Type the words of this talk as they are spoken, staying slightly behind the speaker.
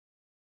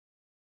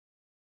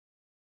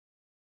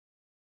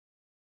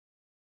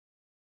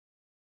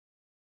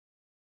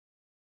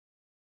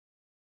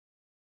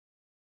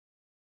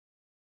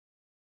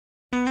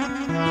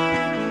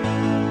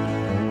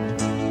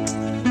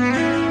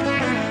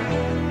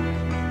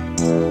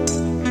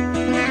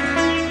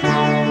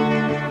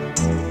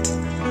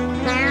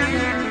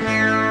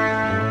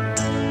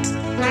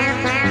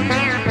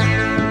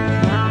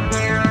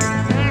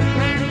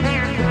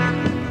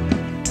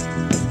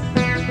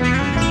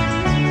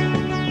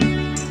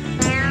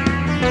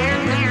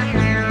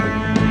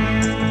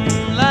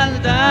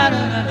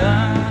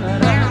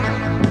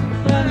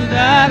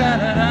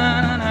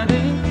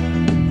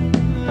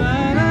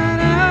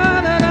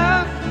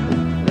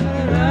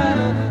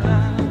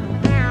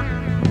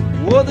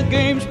Oh, the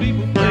games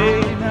people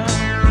play now,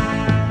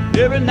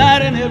 every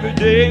night and every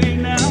day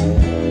now,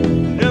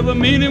 never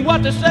meaning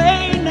what they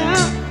say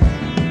now,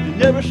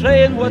 never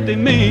saying what they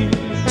mean.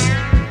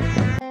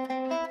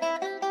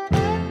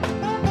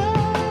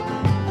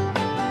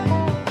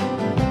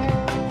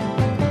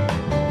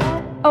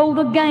 Oh,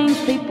 the games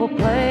people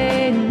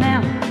play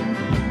now,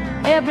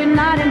 every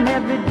night and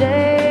every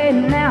day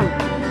now,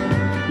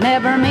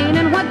 never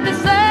meaning what they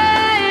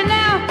say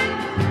now,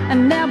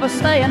 and never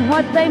saying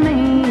what they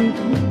mean.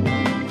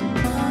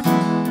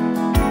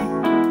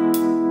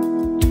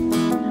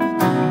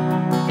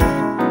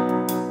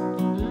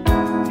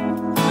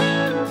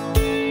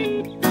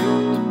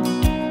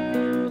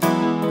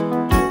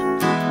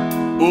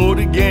 Oh,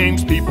 the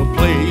games people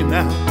play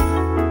now,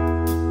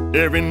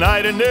 every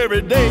night and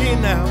every day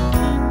now,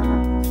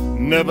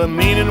 never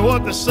meaning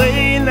what they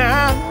say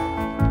now,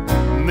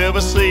 never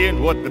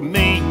saying what they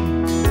mean.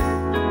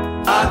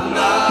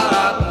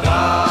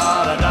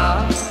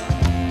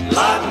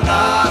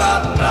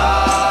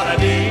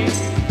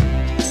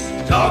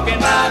 Talking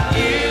about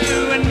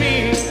you and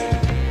me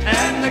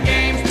and the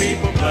games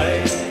people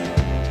play.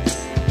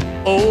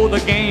 Oh, the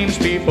games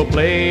people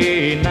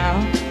play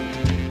now,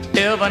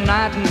 every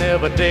night and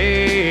every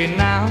day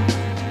now,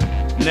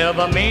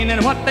 never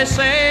meaning what they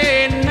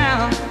say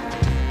now,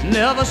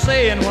 never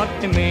saying what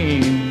they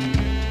mean.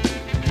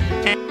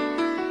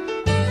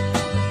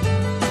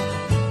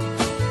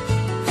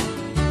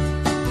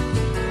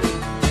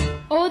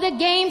 Oh, the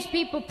games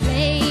people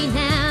play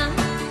now,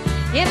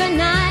 every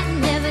night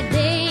and every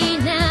day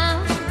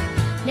now,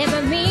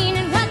 never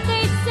meaning what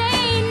they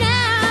say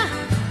now,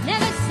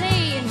 never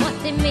saying what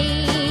they mean.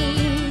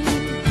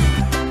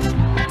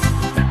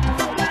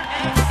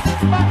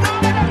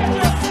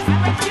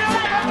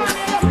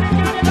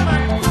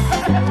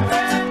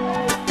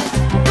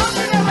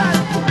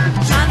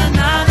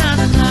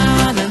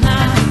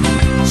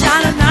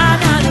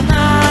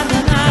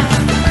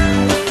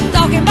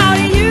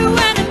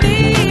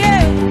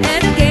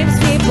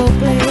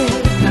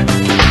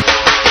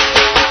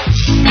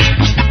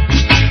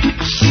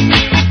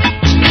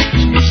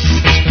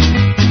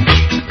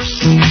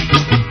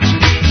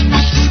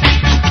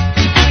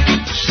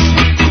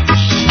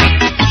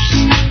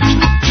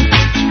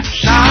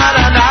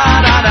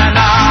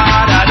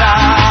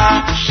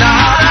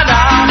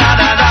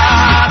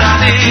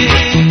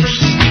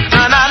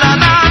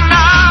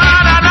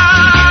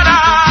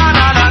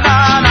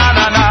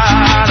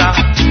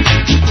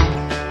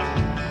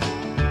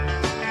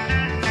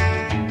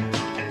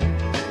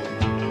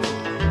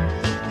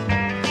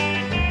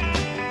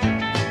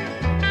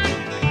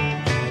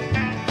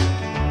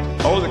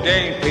 Oh, the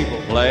game people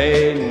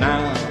play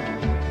now,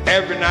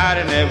 every night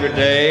and every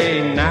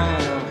day now,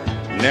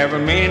 never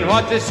mean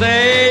what they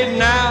say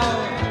now,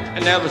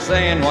 and never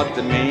saying what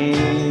they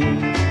mean.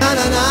 Na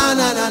na na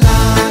na na na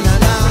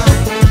na na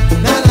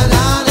na na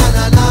na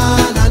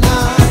na na.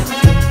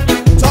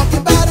 Talking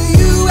about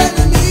you and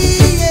me,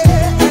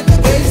 yeah, and the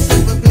games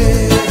people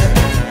play.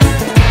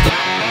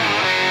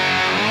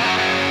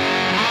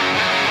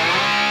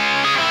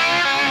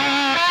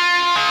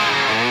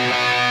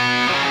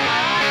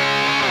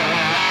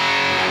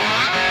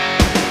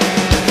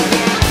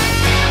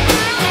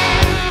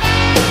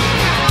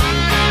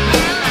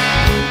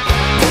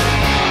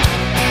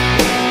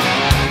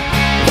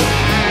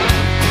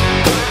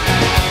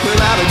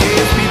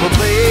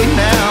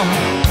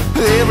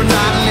 Every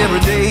night and every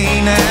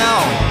day now,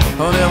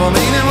 I never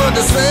meaning what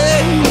they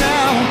say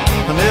now,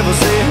 I never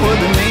say what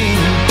they mean.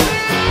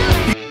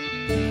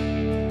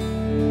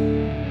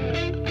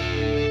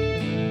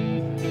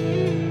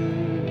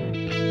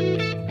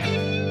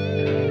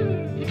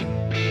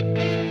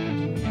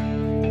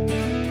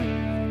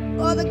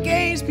 All the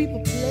games people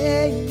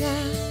play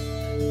now,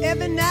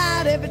 every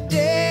night, every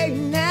day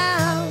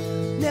now,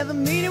 never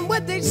meaning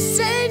what they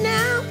say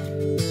now,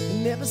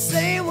 never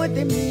saying what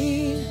they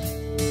mean.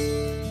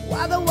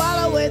 While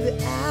away the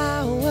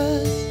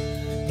hours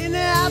in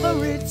the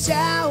ivory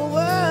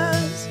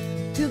towers,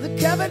 till they're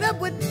covered up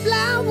with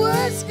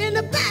flowers in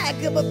the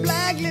back of a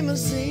black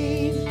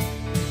limousine.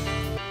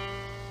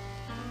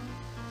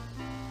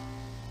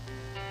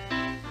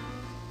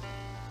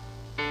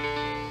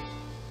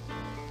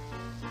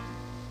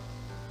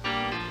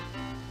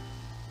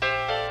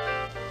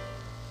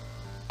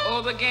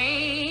 Oh, the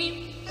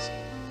games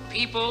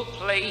people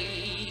play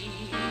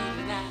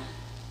now,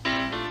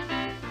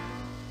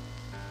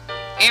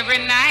 every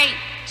night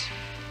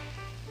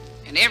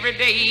and every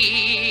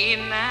day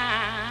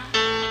now,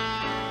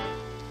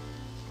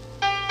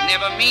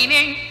 never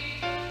meaning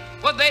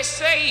what they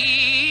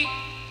say.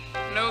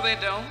 No, they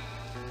don't.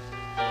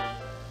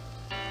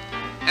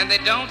 And they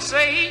don't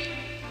say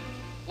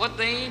what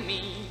they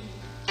mean.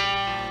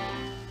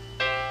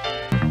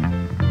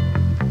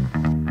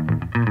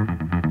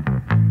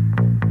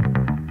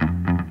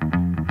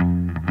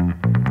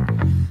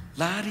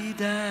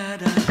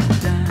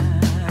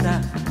 La-di-da-da-da-da,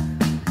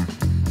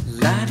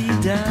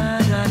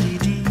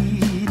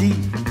 la-di-da-da-dee-dee-dee,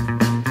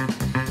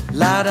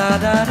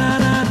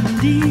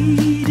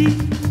 la-da-da-da-da-dee-dee,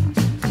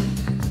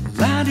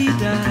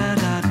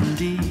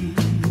 la-di-da-da-dee.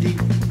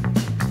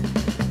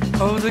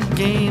 Oh, the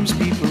games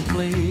people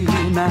play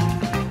now,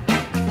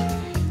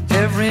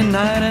 every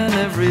night and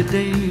every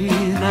day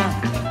now,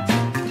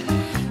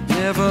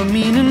 never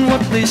meaning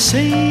what they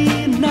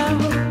say now,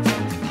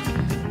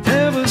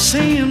 never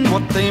saying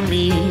what they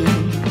mean.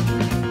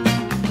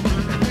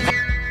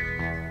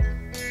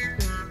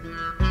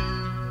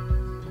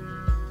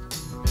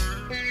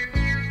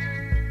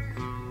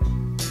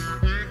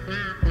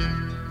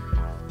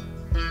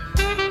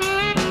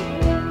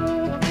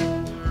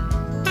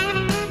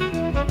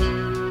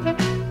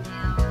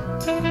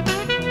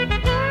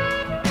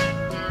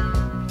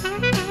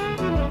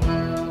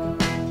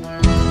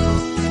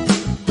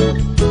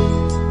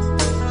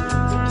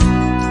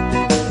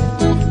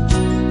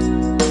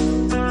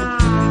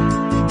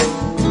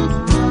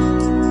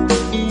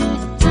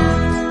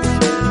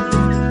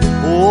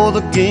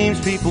 The games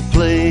people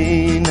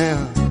play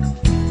now,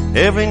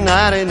 every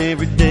night and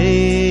every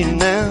day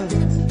now,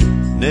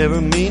 never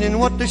meaning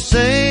what they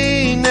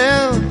say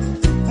now,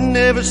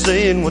 never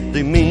saying what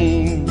they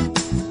mean.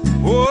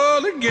 Oh,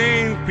 the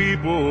games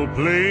people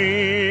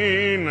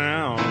play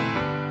now,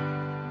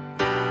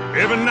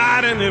 every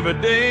night and every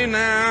day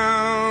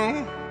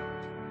now,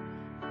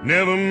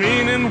 never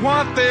meaning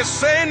what they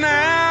say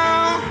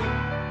now,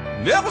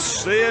 never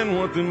saying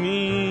what they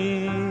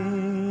mean.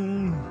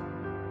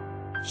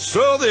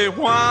 So they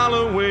while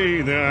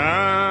away their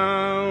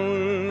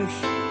hours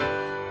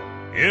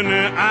in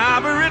their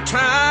ivory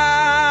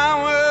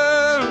towers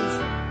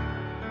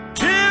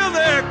till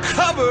they're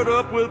covered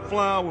up with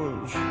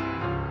flowers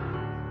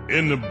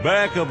in the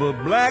back of a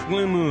black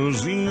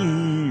limousine.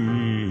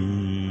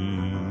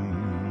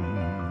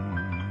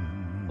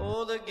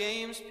 Oh, the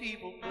games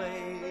people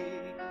play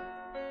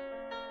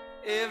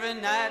every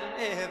night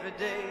and every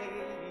day,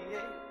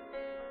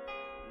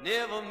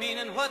 never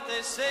meaning what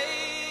they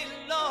say,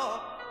 Lord,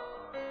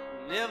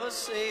 never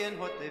saying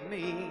what they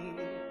mean.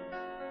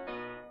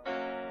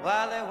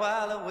 While they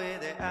while away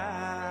their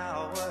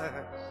hours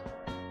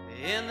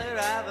in their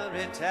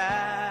ivory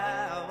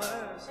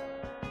towers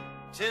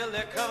till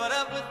they're covered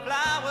up with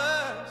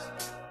flowers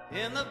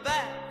in the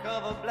back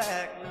of a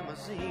black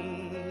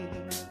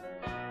limousine.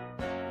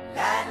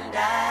 La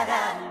da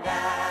da da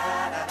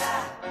da da,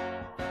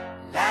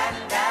 la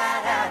da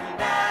da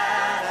da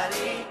da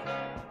dee.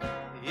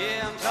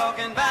 Yeah, I'm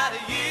talking about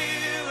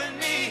you and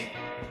me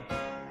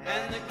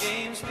and the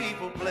games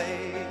people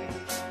play.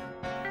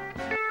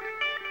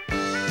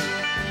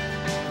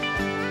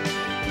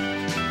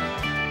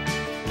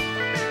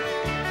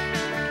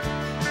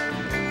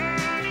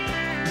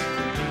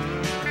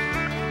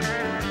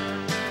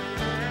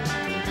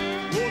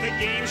 Oh, the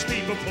games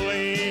people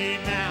play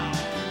now,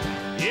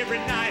 every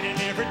night and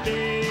every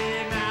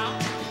day now,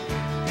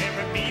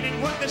 never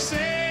meaning what they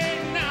say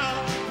now,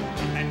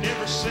 and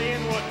never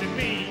saying what they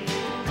mean.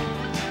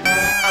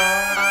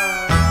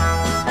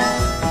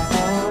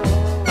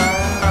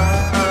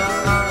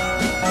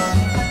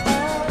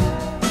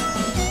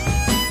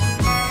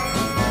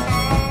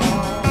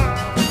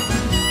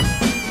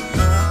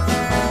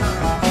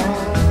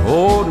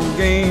 Oh, the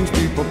games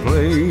people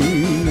play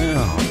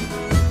now,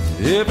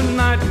 every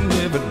night and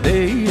every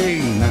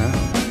day now,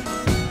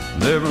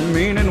 never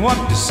meaning what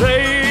they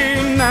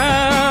say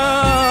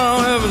now,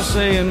 never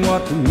saying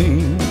what they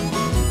mean.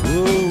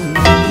 Oh.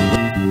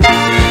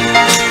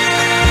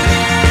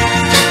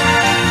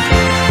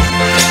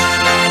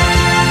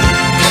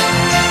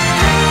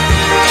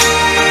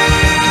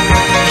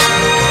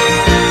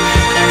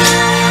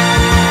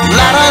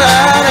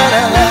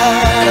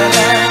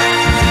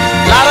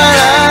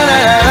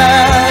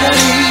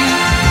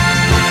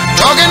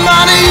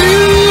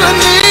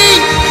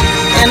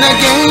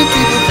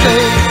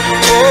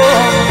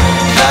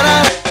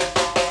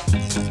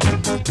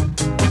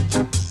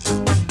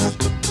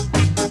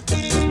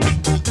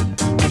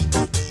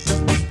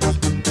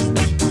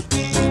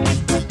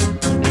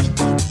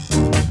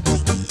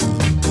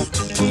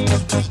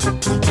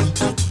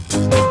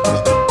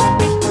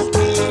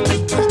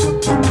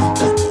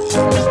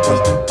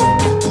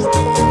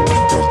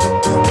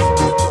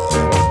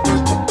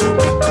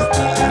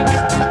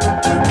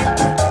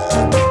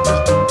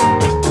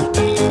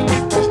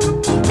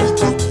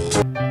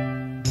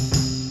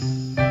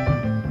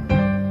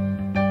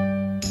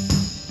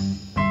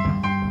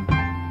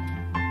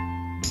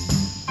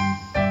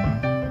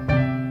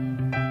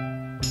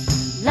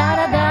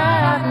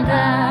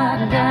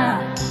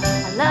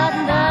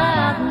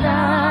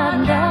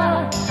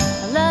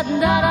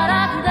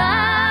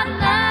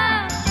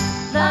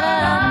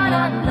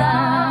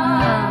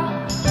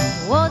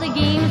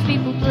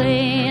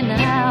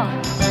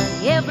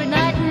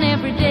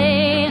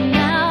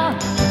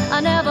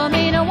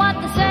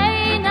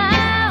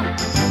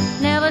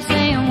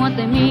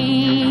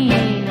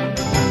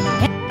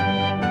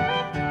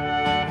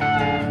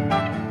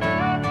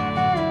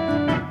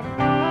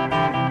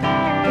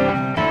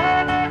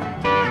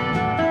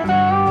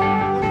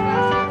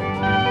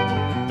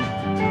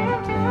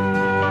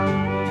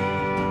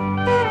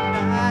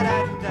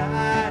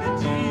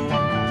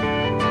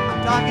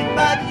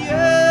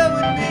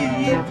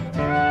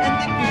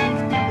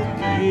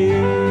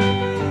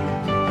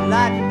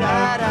 La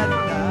da da da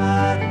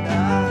da,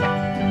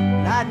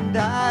 la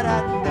da da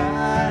da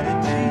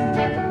da.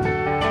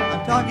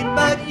 I'm talking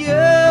about you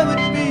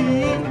and me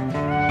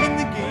in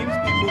the games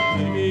people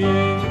play.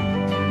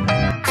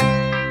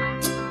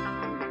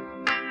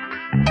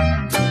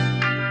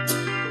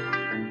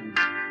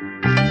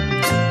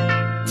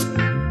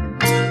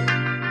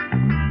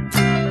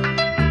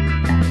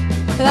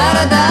 La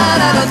da da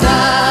da da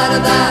da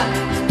da,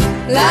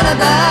 la da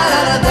da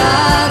da da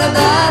da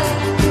da,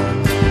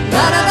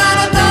 la da da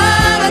da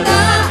da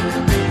da,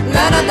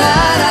 la da da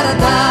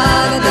da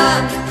da da.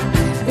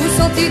 Où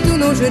sont-ils tous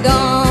nos jeux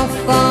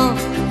d'enfants,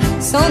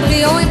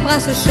 Cendrillon et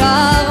Prince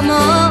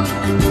charmant,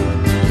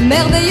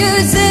 merveilleux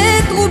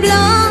et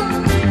troublants?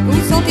 Où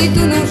sont-ils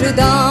tous nos jeux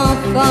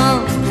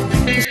d'enfants?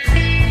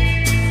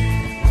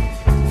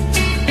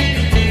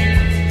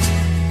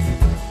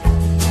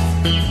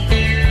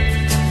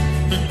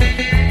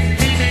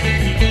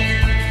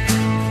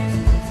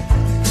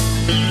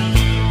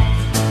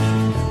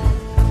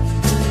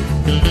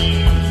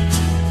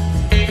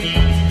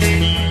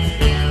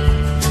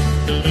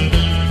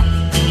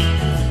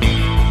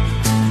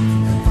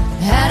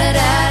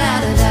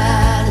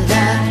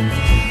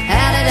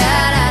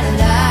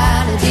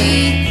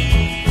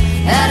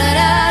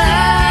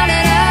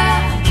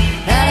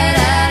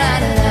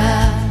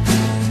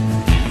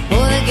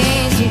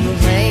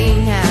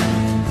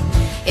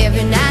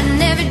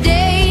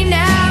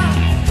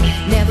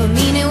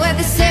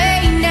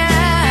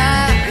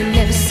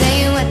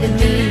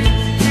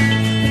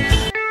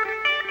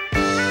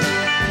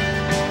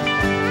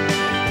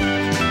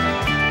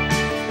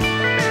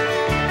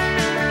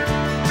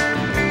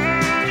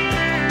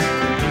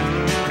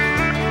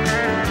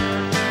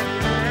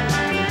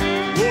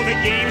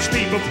 Games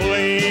people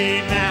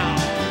play now,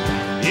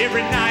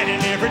 every night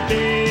and every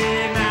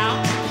day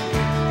now,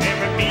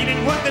 never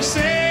meaning what they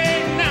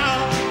say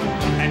now,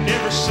 and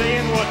never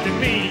saying what they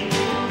mean.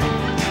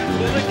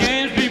 Well, the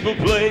games people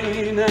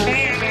play now,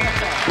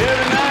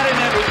 every night and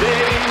every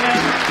day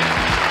now,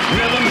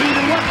 never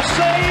meaning what they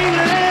say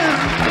now,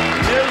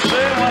 never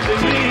saying what they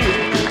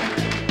mean.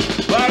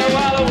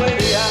 While away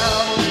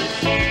out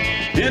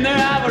in their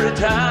ivory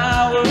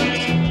towers,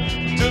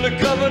 till they're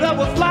covered up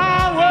with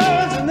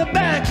flowers in the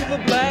back of a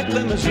black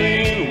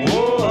limousine.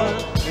 Whoa,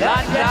 da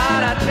da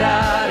da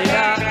da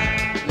da,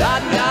 da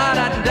da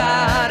da da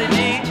da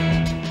dee.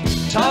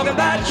 Talk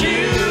about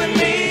you and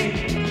me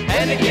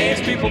and the games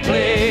people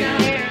play.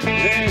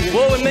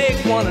 Well, we make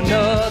one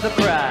another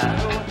cry,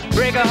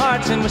 break our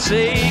hearts and we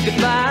say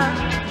goodbye,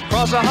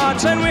 cross our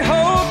hearts and we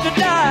hope to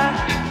die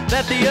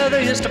that the other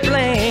is to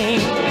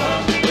blame,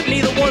 but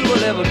neither one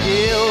will ever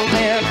give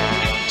in.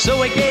 So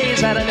we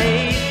gaze at an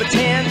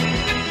 8x10,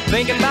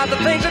 thinking about the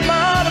things that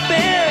might have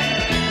been,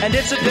 and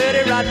it's a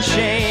dirty, rotten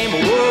shame.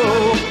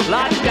 Whoa,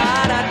 la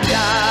da da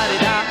da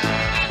da,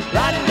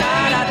 la da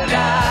da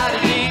da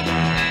dee.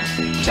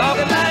 Talk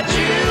about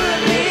you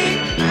and me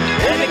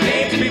and the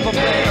games people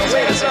play. Now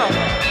wait a song.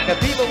 Got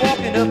people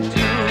walking up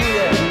to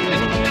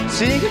you,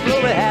 singing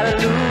glory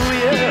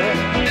hallelujah,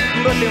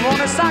 but they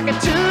wanna sock it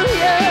to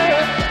you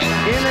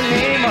in the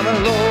name of the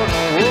Lord.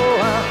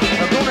 Oh,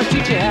 I'm gonna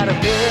teach you how to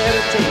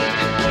meditate,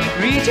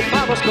 read your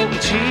Bible, scope,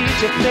 and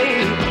cheat your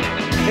faith.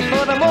 And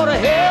furthermore, to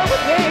hell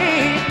with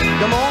me.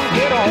 Come on,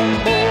 get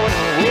on board.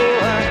 Oh,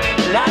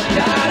 la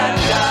da da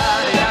da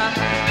da,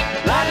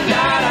 la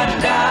da da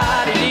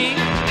da dee.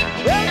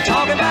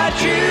 Talking about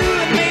you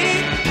and me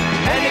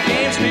and the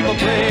games people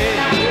play.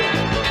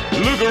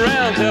 Look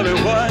around, tell me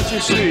what you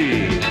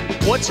see.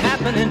 What's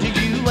happening to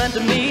you and to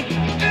me?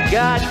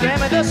 God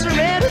grant me the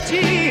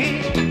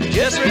serenity.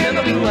 Just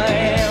remember who I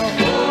am.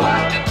 Oh,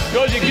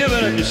 cause you're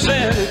giving up your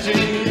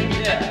sanity,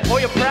 for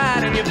your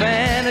pride and your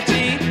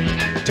vanity.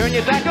 Turn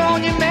your back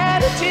on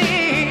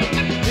humanity